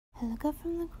I look up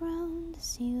from the ground to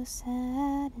see your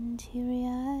sad and teary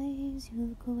eyes. You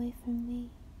look away from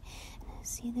me, and I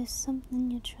see there's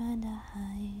something you're trying to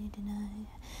hide. And I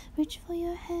reach for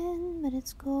your hand, but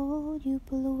it's cold. You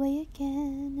pull away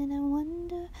again, and I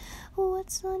wonder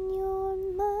what's on your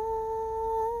mind.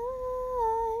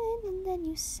 And then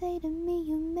you say to me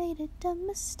you made a dumb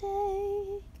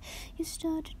mistake. You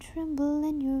start to tremble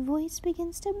and your voice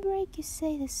begins to break. You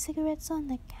say the cigarettes on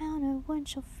the counter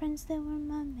weren't your friends, they were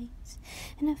my mates.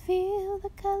 And I feel the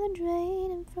color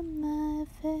draining from my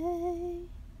face.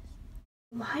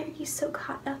 Why are you so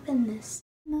caught up in this?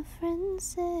 My friend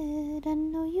said, I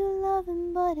know you love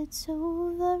him, but it's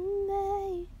over,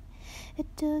 mate.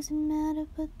 It doesn't matter,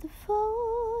 put the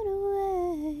phone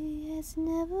away. It's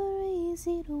never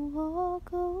easy to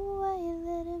walk away.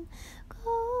 Let him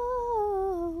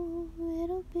go,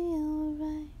 it'll be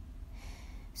alright.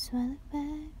 So I look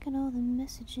back at all the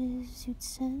messages you'd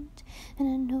sent, and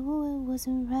I know it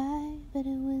wasn't right, but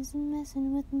it was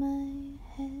messing with my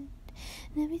head.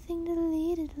 And everything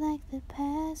deleted like the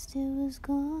past, it was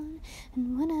gone.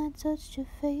 And when I touched your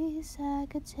face, I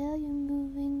could tell you're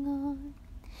moving on.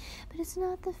 But it's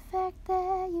not the fact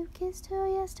that you kissed her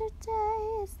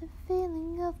yesterday, it's the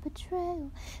feeling of betrayal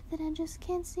that I just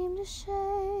can't seem to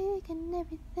shake. And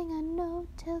everything I know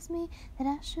tells me that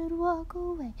I should walk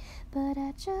away, but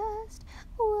I just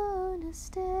wanna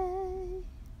stay.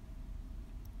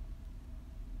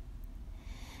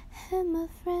 And my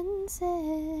friend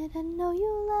said, I know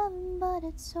you love him, but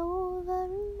it's over,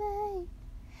 mate.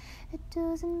 It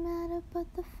doesn't matter,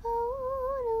 put the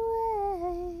phone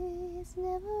away. It's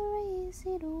never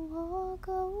easy to walk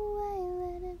away.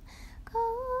 Let him go,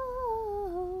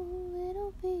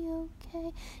 it'll be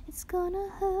okay. It's gonna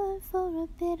hurt for a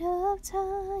bit of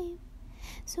time,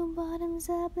 so bottoms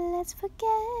up, let's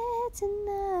forget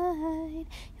tonight.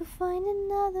 You'll find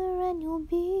another and you'll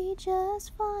be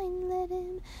just fine. Let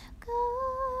him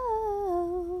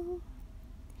go.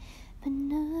 But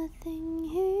nothing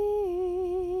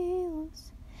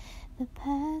heals the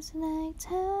past like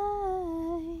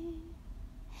time,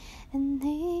 and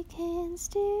they can't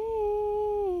steal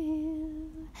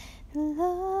the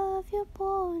love you're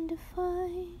born to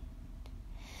find.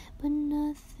 But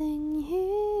nothing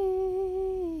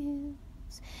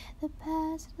heals the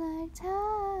past like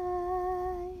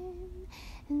time,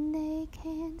 and they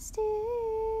can't steal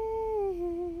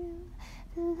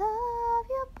the love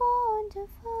you're born to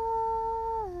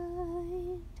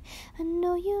find. I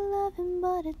know you love him,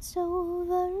 but it's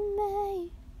over,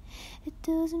 mate. It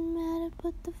doesn't matter,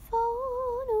 put the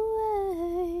phone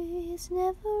away. It's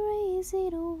never easy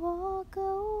to walk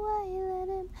away. Let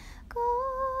him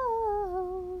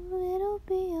go, it'll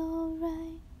be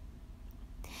alright.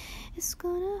 It's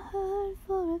gonna hurt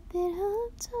for a bit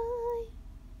of time,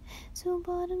 so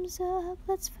bottoms up,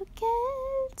 let's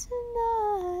forget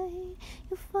tonight.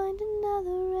 You'll find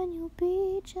another and you'll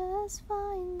be just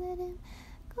fine. Let him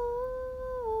go,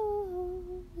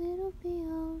 it'll be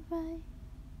alright.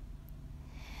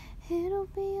 It'll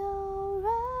be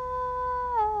alright.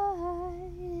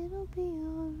 It'll be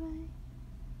alright.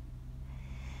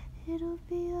 It'll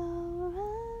be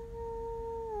alright.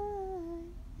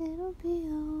 It'll be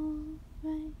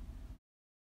alright.